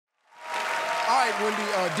All right,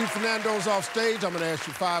 Wendi, Dfernando's off stage. I'm going to ask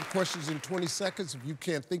you 5 questions in 20 seconds. If you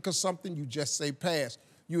can't think of something, you just say pass.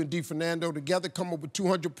 You and Dfernando together come up with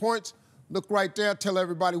 200 points. Look right there. Tell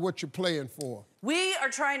everybody what you're playing for. We are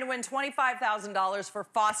trying to win $25,000 for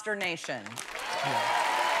Foster Nation. Yeah.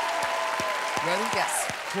 Ready? Yes.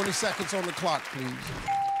 20 seconds on the clock, please.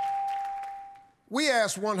 We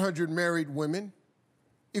asked 100 married women,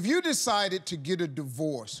 if you decided to get a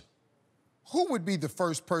divorce, who would be the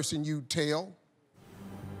first person you'd tell?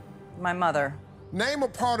 My mother. Name a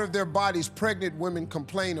part of their bodies pregnant women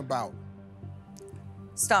complain about.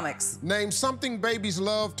 Stomachs. Name something babies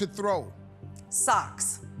love to throw.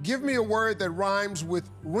 Socks. Give me a word that rhymes with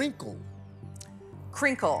wrinkle.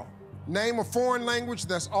 Crinkle. Name a foreign language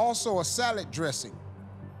that's also a salad dressing.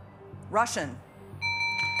 Russian.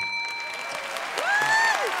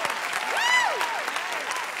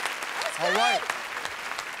 All right.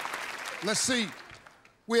 Let's see.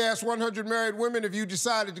 We asked 100 married women, if you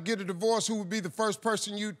decided to get a divorce, who would be the first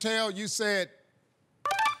person you'd tell? You said,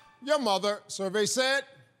 your mother. Survey said?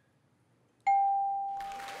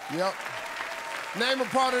 Yep. Name a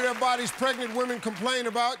part of their bodies pregnant women complain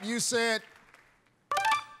about. You said,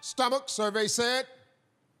 stomach. Survey said?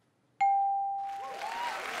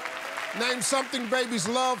 Name something babies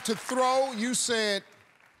love to throw. You said,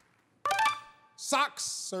 socks.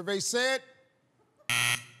 Survey said?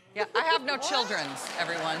 Yeah, I have no children,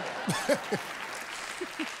 everyone.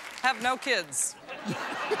 Have no kids.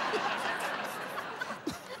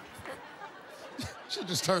 She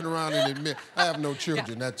just turned around and admit, I have no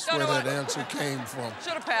children. Yeah. That's where that answer came from.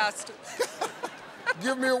 Should have passed.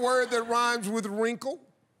 Give me a word that rhymes with wrinkle.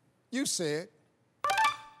 You said.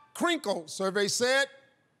 Crinkle. Survey said?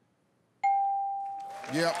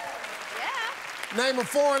 Yep. Yeah. Name a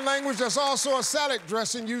foreign language that's also a salad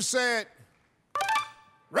dressing. You said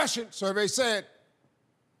Russian. Survey said.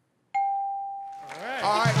 All right.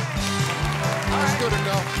 All right. That's good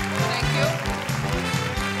enough. Thank you.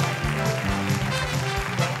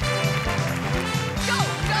 Go,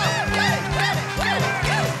 go,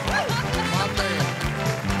 go. My man.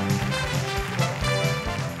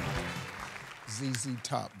 ZZ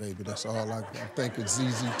Top, baby. That's all I'm thinking.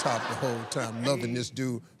 ZZ Top the whole time. Loving this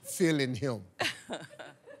dude, feeling him.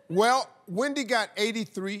 Well, Wendi got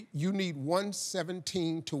 83. You need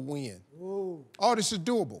 117 to win. Ooh. Oh, this is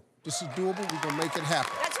doable. This is doable. We're going to make it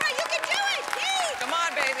happen. That's right. You can do it. Keith. Come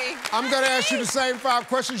on, baby. I'm going to ask you the same 5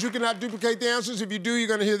 questions. You cannot duplicate the answers. If you do, you're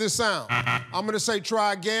going to hear this sound. I'm going to say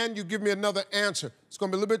try again. You give me another answer. It's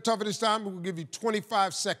going to be a little bit tougher this time, but we'll give you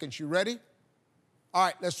 25 seconds. You ready? All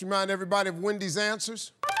right, let's remind everybody of Wendi's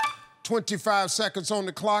answers. 25 seconds on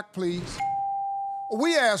the clock, please.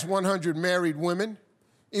 We asked 100 married women,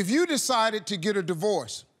 if you decided to get a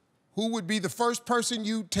divorce, who would be the first person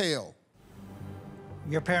you'd tell?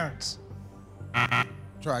 Your parents.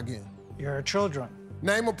 Try again. Your children.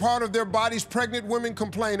 Name a part of their bodies pregnant women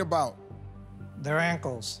complain about. Their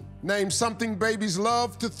ankles. Name something babies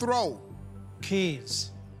love to throw.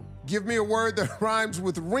 Keys. Give me a word that rhymes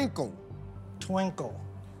with wrinkle. Twinkle.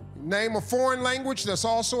 Name a foreign language that's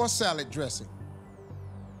also a salad dressing.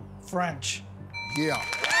 French. Yeah.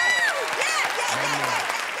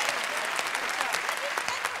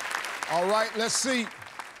 All right, let's see.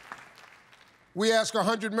 We asked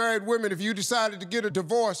 100 married women, if you decided to get a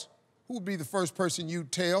divorce, who would be the first person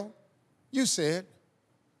you'd tell? You said.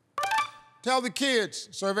 Tell the kids.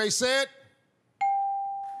 Survey said?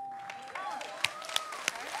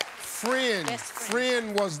 Friend. Yes,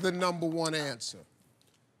 friend was the #1 answer.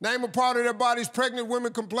 Name a part of their bodies pregnant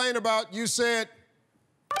women complain about. You said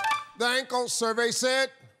the ankle. Survey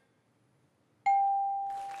said?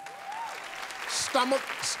 Stomach.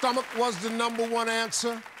 Stomach was the #1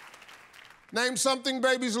 answer. Name something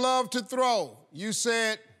babies love to throw. You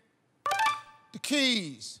said the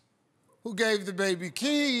keys. Who gave the baby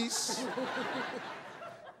keys?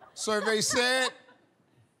 Survey said?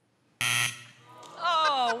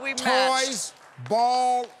 Oh, we matched. Toys,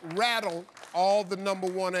 ball, rattle, all the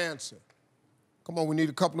 #1 answer. Come on, we need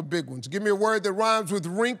a couple of big ones. Give me a word that rhymes with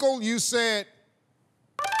wrinkle. You said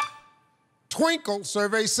twinkle.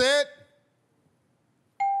 Survey said?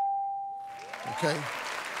 Okay.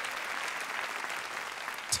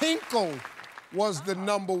 Tinkle was the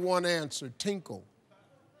 #1 answer, tinkle.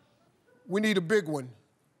 We need a big one.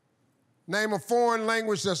 Name a foreign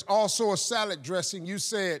language that's also a salad dressing. You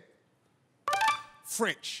said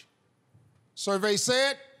French. Survey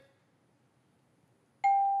said?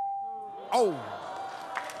 Oh.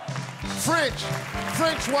 French.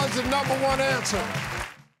 French was the #1 answer.